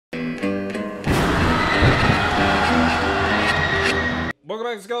Welcome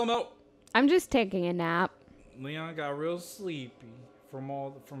back to Skelemetal. I'm just taking a nap. Leon got real sleepy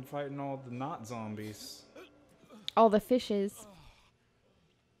from fighting all the not zombies. All the fishes.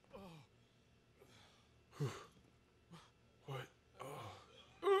 What?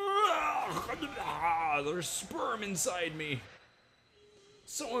 There's sperm inside me.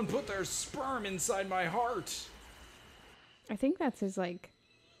 Someone put their sperm inside my heart. I think that's his, like...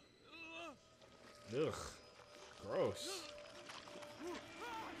 Ugh. Gross.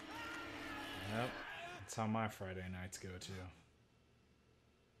 Yep. That's how my Friday nights go, too.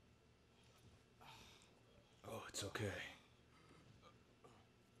 Oh, it's okay.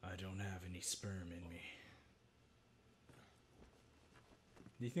 I don't have any sperm in me.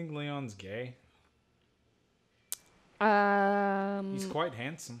 Do you think Leon's gay? He's quite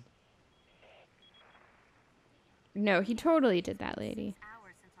handsome. No, he totally did that, lady.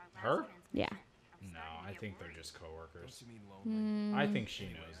 Her? Yeah. No, I think they're just coworkers. I think she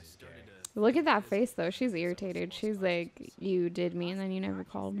knows he's gay. Look at that face, though. She's irritated. She's like, you did me, and then you never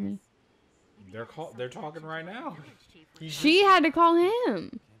called me. They're talking right now. She had to call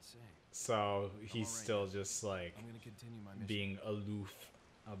him. So he's still just like being aloof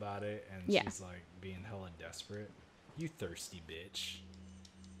about it, and Yeah. she's like being hella desperate. You thirsty bitch.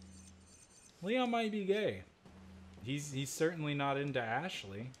 Leon might be gay. He's certainly not into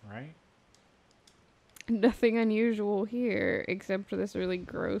Ashley, right? Nothing unusual here, except for this really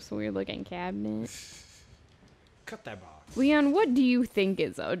gross, weird-looking cabinet. Cut that box. Leon, what do you think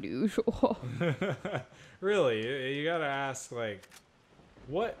is unusual? Really, you gotta ask, like,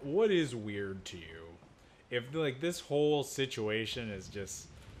 what is weird to you? If like this whole situation is just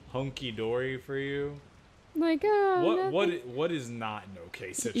hunky dory for you, Like, oh, what is not an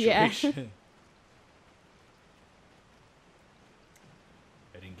okay situation? Yeah.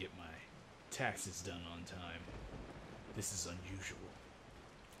 I didn't get my taxes done on time. This is unusual.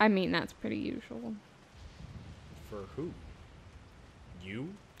 I mean, that's pretty usual. For who? You?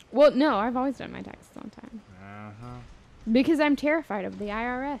 Well, no, I've always done my taxes on time. Uh-huh. Because I'm terrified of the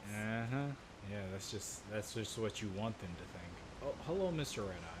IRS. Uh-huh. Yeah, that's just what you want them to think. Oh, hello, Mr.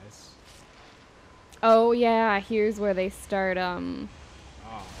 Red Eyes. Oh, yeah, here's where they start, Oh,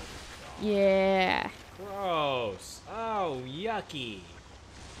 God. yeah. Gross. Oh, yucky.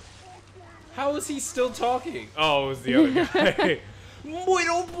 How is he still talking? Oh, it was the other guy.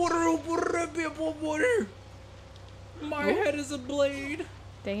 My head is a blade.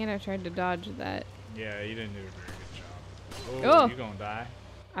 Dang it, I tried to dodge that. Yeah, you didn't do a very good job. Oh. Oh, you gonna die?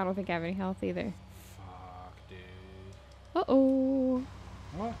 I don't think I have any health either. Fuck, dude. Uh-oh.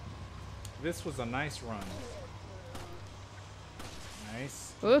 What? This was a nice run.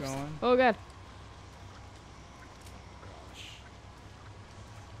 Nice. Keep Oops. going. Oh, God.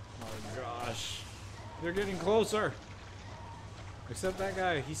 Oh gosh. They're getting closer. Except that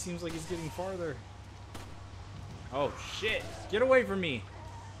guy. He seems like he's getting farther. Oh shit. Get away from me.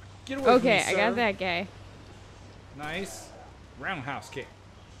 Get away from me, Okay, I sir. got that guy. Nice. Roundhouse kick.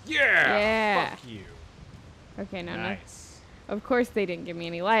 Yeah. Yeah. Fuck you. Okay, no, Nice. no. Of course they didn't give me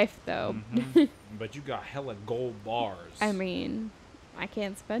any life, though. Mhm. But you got hella gold bars. I mean, I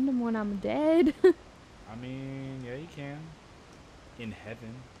can't spend them when I'm dead. I mean, yeah, you can. In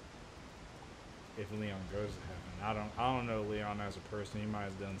heaven. If Leon goes to heaven. I don't know Leon as a person. He might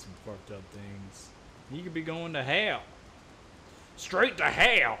have done some fucked up things. He could be going to hell. Straight to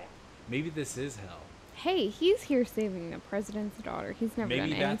hell. Maybe this is hell. Hey, he's here saving the president's daughter. He's never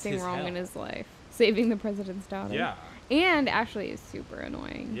Maybe done that's anything his wrong hell. in his life. Saving the president's daughter. Yeah. And Ashley is super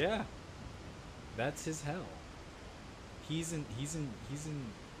annoying. Yeah. That's his hell. He's in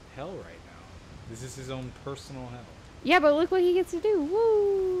hell right now. This is his own personal hell. Yeah, but look what he gets to do.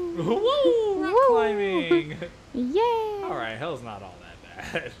 Woo! Woo! Rock Woo! climbing. Yeah! All right, hell's not all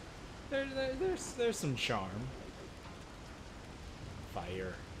that bad. There's some charm.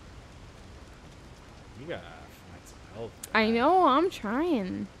 Fire. You gotta find some help. I know, I'm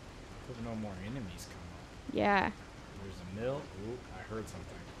trying. Hope no more enemies come up. Yeah. There's a mill. Ooh, I heard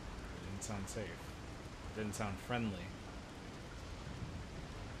something. It didn't sound safe. It didn't sound friendly.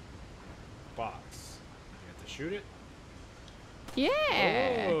 Box. You have to shoot it?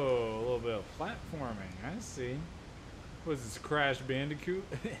 Yeah! Oh, a little bit of platforming. I see. Was this Crash Bandicoot?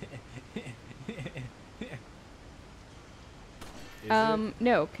 Is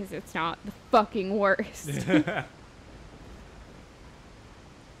No, because it's not the fucking worst. it? Alright,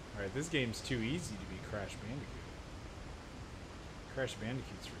 this game's too easy to be Crash Bandicoot. Crash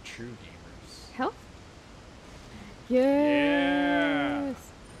Bandicoot's for true gamers. Health? Yes!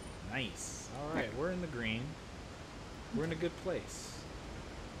 Nice. Alright, we're in the green. We're in a good place.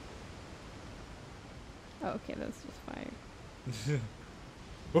 Oh, okay, that's just fire.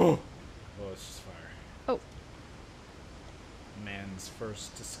 Oh, it's just fire. Oh. Man's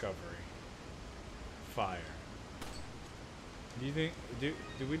first discovery. Fire. Do you think? Do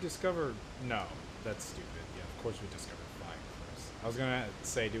we discover? No, that's stupid. Yeah, of course we discovered fire first. I was gonna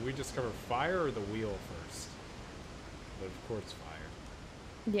say, did we discover fire or the wheel first? But of course,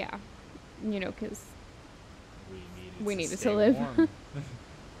 fire. Yeah. You know, because We needed stay to live. warm.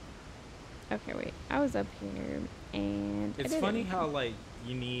 Okay, wait. I was up here, and It's funny how like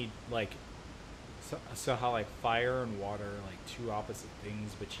you need like so how like fire and water are like two opposite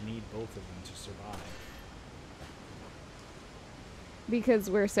things, but you need both of them to survive. because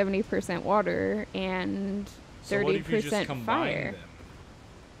we're 70% water and So what if you just 30% combine fire. them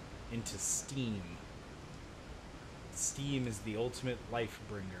into steam? Steam is the ultimate life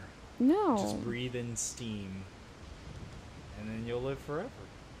bringer. No. Just breathe in steam, and then you'll live forever.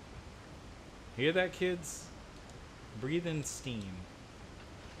 Hear that, kids? Breathe in steam.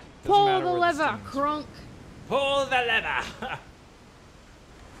 Doesn't Pull matter the where lever, steam's crunk. Pull the lever!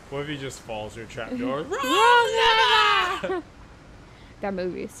 What if he just falls through a trapdoor? Roll Wrong lever! lever! That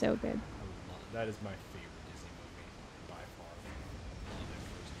movie is so good. That is my favorite Disney movie by far. Love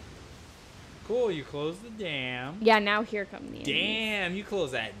it. Cool, you close the dam. Yeah, now here come the enemies. Damn, you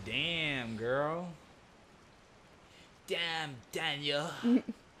close that dam, girl. Damn, Daniel.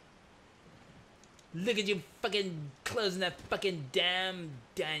 Look at you fucking closing that fucking dam,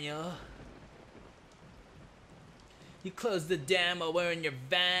 Daniel. You closed the dam while wearing your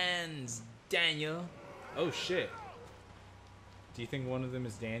Vans, Daniel. Oh shit. Do you think one of them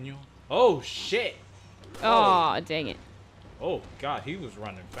is Daniel? Oh shit. Oh, dang it. Oh god, he was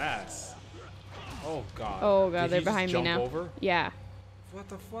running fast. Oh god. Oh god, Did they're he just behind me jump now. Over? Yeah. What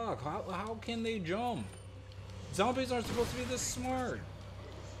the fuck? How can they jump? Zombies aren't supposed to be this smart.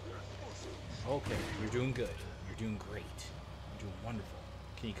 Okay, you're doing good. You're doing great. You're doing wonderful.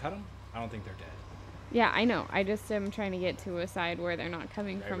 Can you cut them? I don't think they're dead. Yeah, I know. I just am trying to get to a side where they're not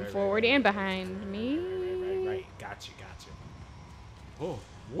coming from Right, forward right, and right, behind me. Right. Gotcha. Oh,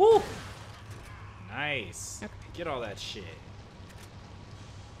 woo! Nice. Okay. Get all that shit.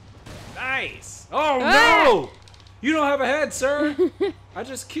 Nice. Oh Ah! no! You don't have a head, sir. I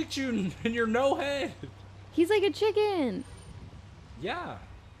just kicked you in your no head. He's like a chicken. Yeah.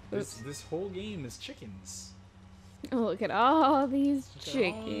 Oops. This whole game is chickens. Oh, look at all these Look at all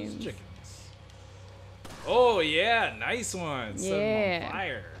chickens. these chickens. Oh yeah, nice one. Set 'em Yeah. on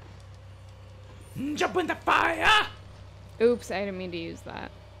fire. Jump in the fire. Oops, I didn't mean to use that.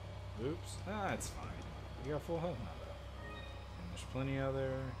 Oops. Ah, it's fine. You got full health now though. And there's plenty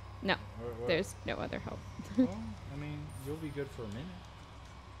other. No, What? there's no other help. Well, I mean, you'll be good for a minute.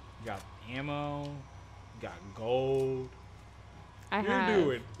 You got ammo. You got gold.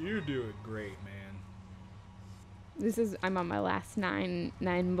 You're doing great, man. I'm on my last nine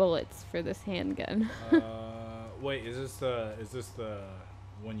bullets for this handgun. Wait, is this the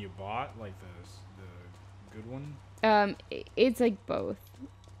one you bought? Like the good one? It's like both.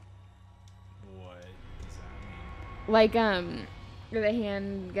 What does that mean? Like the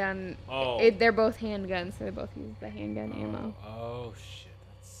handgun. Oh. They're both handguns, so they both use the handgun ammo. Oh shit,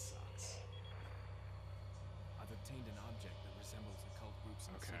 that sucks. I've obtained an object that resembles the cult groups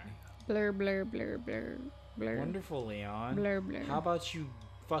in Okay. Sydney. Blur, blur, blur, blur, blur. Wonderful, Leon. Blur, blur. How about you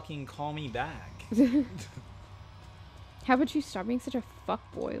fucking call me back? How about you stop being such a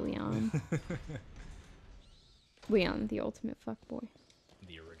fuckboy, Leon? Leon, the ultimate fuckboy.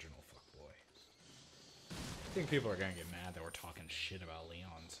 The original fuckboy. I think people are gonna get mad that we're talking shit about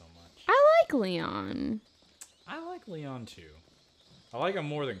Leon so much. I like Leon. I like Leon too. I like him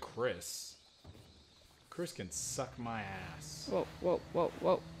more than Chris. Chris can suck my ass. Whoa, whoa, whoa,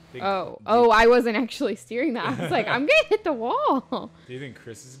 whoa. Big- Oh, big- I wasn't actually steering that. I was like, I'm gonna hit the wall. Do you think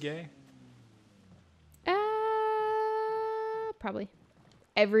Chris is gay? Probably.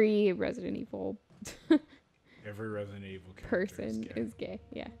 Every Resident Evil Every Resident Evil character person is gay. is gay.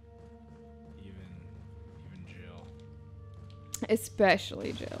 Yeah. Even Jill.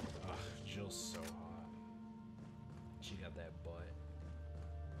 Especially Jill. Ugh, Jill's so hot. She got that butt.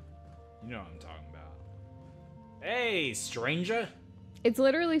 You know what I'm talking about. Hey, stranger! It's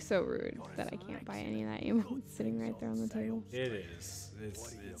literally so rude that I can't buy any of that ammo. It's sitting right there on the table. It is.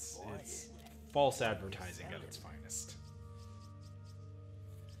 It's false advertising at its finest.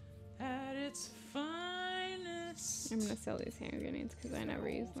 At its finest. I'm gonna sell these hand grenades because I never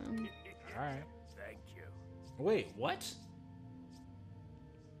use them. Alright. Thank you. Wait, what?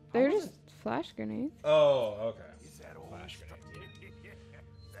 They're How was just flash grenades. Oh, okay. Is that all? Flash grenade, yeah.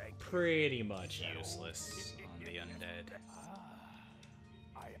 Thank you. Pretty much useless on the undead.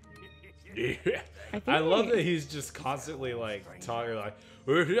 I love that he's just constantly like talking like.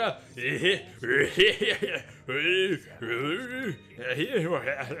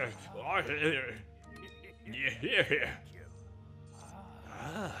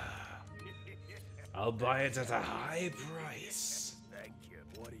 I'll buy it at a high price.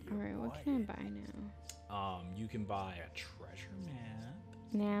 Alright, what can I buy now? You can buy a treasure map.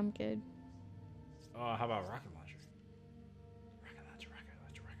 Nah, I'm good. How about rocket launcher? Rocket launcher.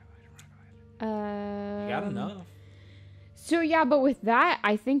 You got enough. So yeah, but with that,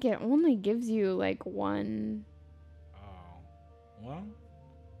 I think it only gives you like one. Oh, well,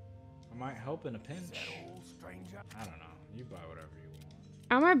 I might help in a pinch. I don't know. You buy whatever you want.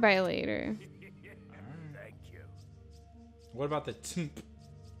 I might buy later. Alright. What about the timp?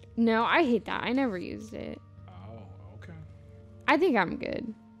 No, I hate that. I never used it. Oh, okay. I think I'm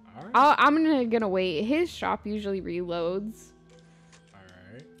good. Alright. I'm gonna wait. His shop usually reloads.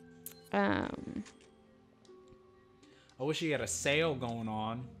 Alright. I wish he had a sale going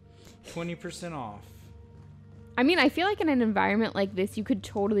on. 20% off. I mean, I feel like in an environment like this, you could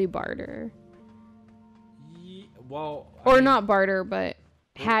totally barter. Well, Or not barter, but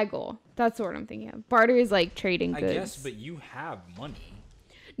haggle. That's what I'm thinking of. Barter is like trading goods. I guess, but you have money.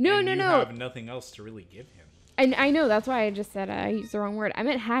 No. You have nothing else to really give him. And I know, that's why I just said I used the wrong word. I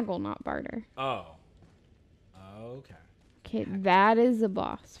meant haggle, not barter. Oh. Okay. Okay, that is a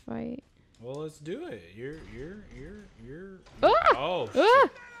boss fight. Well, let's do it. You're. Ah! Oh, shit. Ah!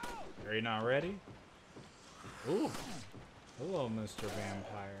 Are you not ready? Ooh. Hello, Mr.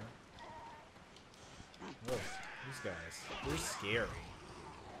 Vampire. Oh, these guys. They're scary.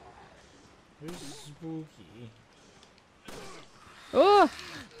 They're spooky. Oh!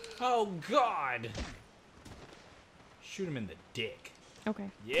 Oh, God! Shoot him in the dick. Okay.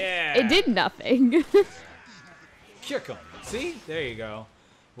 Yeah! It did nothing. Kick him. See? There you go.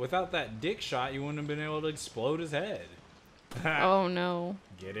 Without that dick shot, you wouldn't have been able to explode his head. Oh, no.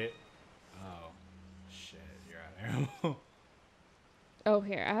 Get it? Oh. Shit, you're out of ammo. Oh,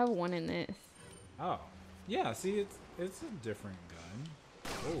 here. I have one in this. Oh. Yeah, see, it's a different gun.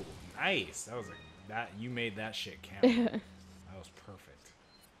 Oh, nice. That was you made that shit count. That was perfect.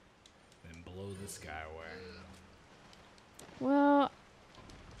 Then blow this guy away. Well,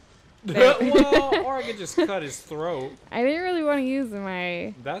 well, or I could just cut his throat. I didn't really want to use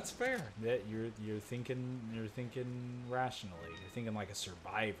my... That's fair. That you're thinking rationally. You're thinking like a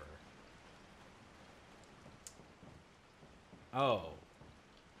survivor. Oh.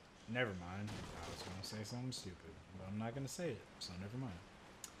 Never mind. I was gonna say something stupid, but I'm not gonna say it, so never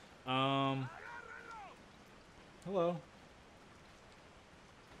mind. Hello.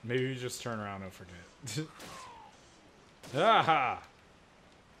 Maybe you just turn around and forget. Aha!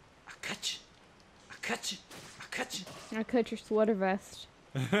 I cut you. I cut you. I cut you. I cut your sweater vest.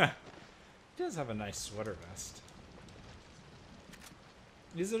 He does have a nice sweater vest.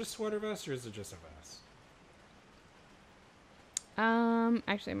 Is it a sweater vest or is it just a vest?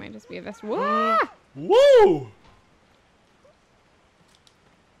 Actually, it might just be a vest. Whoa! Woo!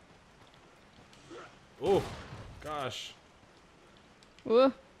 Oh, gosh.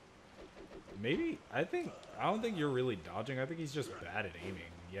 Whoa. Maybe, I don't think you're really dodging. I think he's just bad at aiming.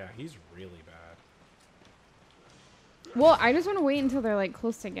 Yeah, he's really bad. Well, I just want to wait until they're like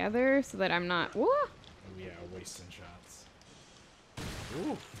close together so that I'm not... Whoa! Oh, yeah, wasting shots.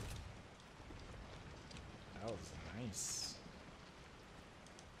 Ooh. That was nice.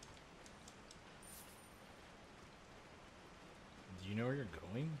 Do you know where you're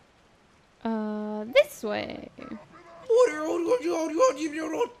going? This way.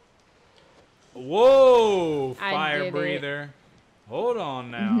 Whoa! I Fire did it. breather. Hold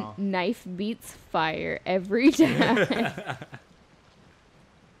on now. Knife beats fire every time.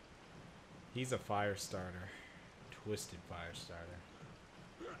 He's a fire starter. Twisted fire starter.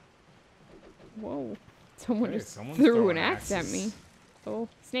 Whoa. Someone Hey, just someone's threw throwing an axe at axes. me. Oh,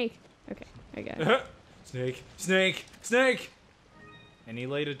 snake. Okay, I got it. Snake, snake, snake! And he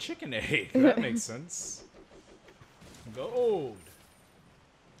laid a chicken egg. That makes sense. Gold.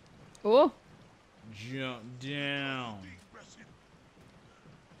 Oh. Jump down.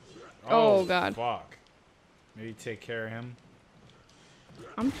 Oh, God. Fuck. Maybe take care of him.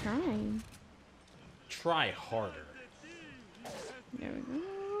 I'm trying. Try harder. There we go.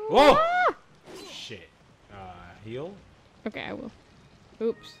 Whoa! Ah! Shit. Heal? Okay, I will.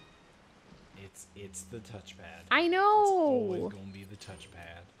 Oops. It's the touchpad. I It's know. always gonna be the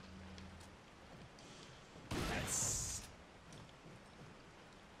touchpad. Yes.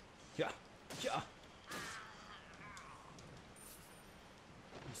 Yeah. Yeah.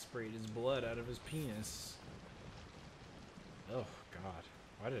 He sprayed his blood out of his penis. Oh, God.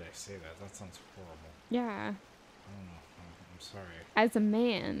 Why did I say that? That sounds horrible. Yeah. I don't know. I'm sorry. As a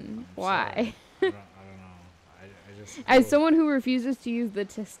man, why? Sorry. I don't know. I just. As someone who refuses to use the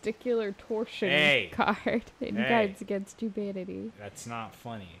testicular torsion Hey. card in Hey. Guides Against Stupidity. That's not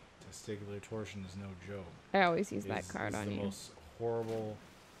funny. Testicular torsion is no joke. I always use It that is- card it's on the you. most horrible,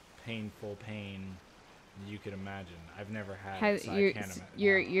 painful pain you could imagine. I've never had it, Has so I your can't imagine.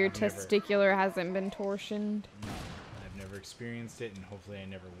 your I've never- testicular hasn't been torsioned? No, I've never experienced it, and hopefully I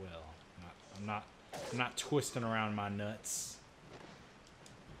never will. I'm not twisting around my nuts.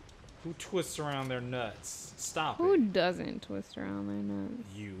 Who twists around their nuts? Stop Who it. doesn't twist around their nuts?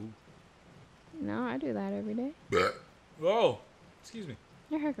 You. No, I do that every day. Whoa. Excuse me.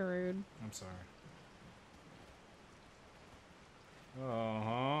 You're hecka rude. I'm sorry.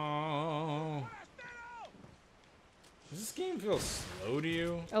 Oh. Does this game feel slow to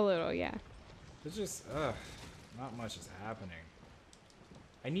you? A little, yeah. It's just, not much is happening.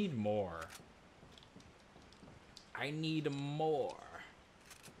 I need more. I need more.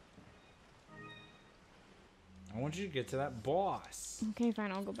 I want you to get to that boss. Okay,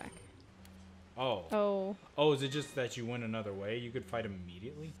 fine, I'll go back. Oh. Oh. Oh, is it just that you went another way? You could fight him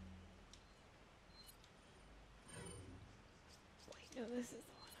immediately? Wait, no, this is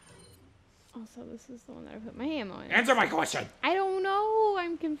the one. Also, this is the one that I put my ammo in. Answer my question! I don't know.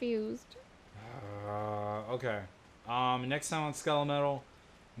 I'm confused. Okay. Next time on Skelemetal,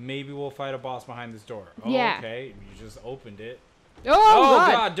 maybe we'll fight a boss behind this door. Oh, Yeah. okay. You just opened it. Oh,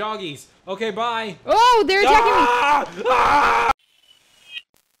 God. God, doggies. Okay, bye. Oh, they're attacking me. Ah! Ah!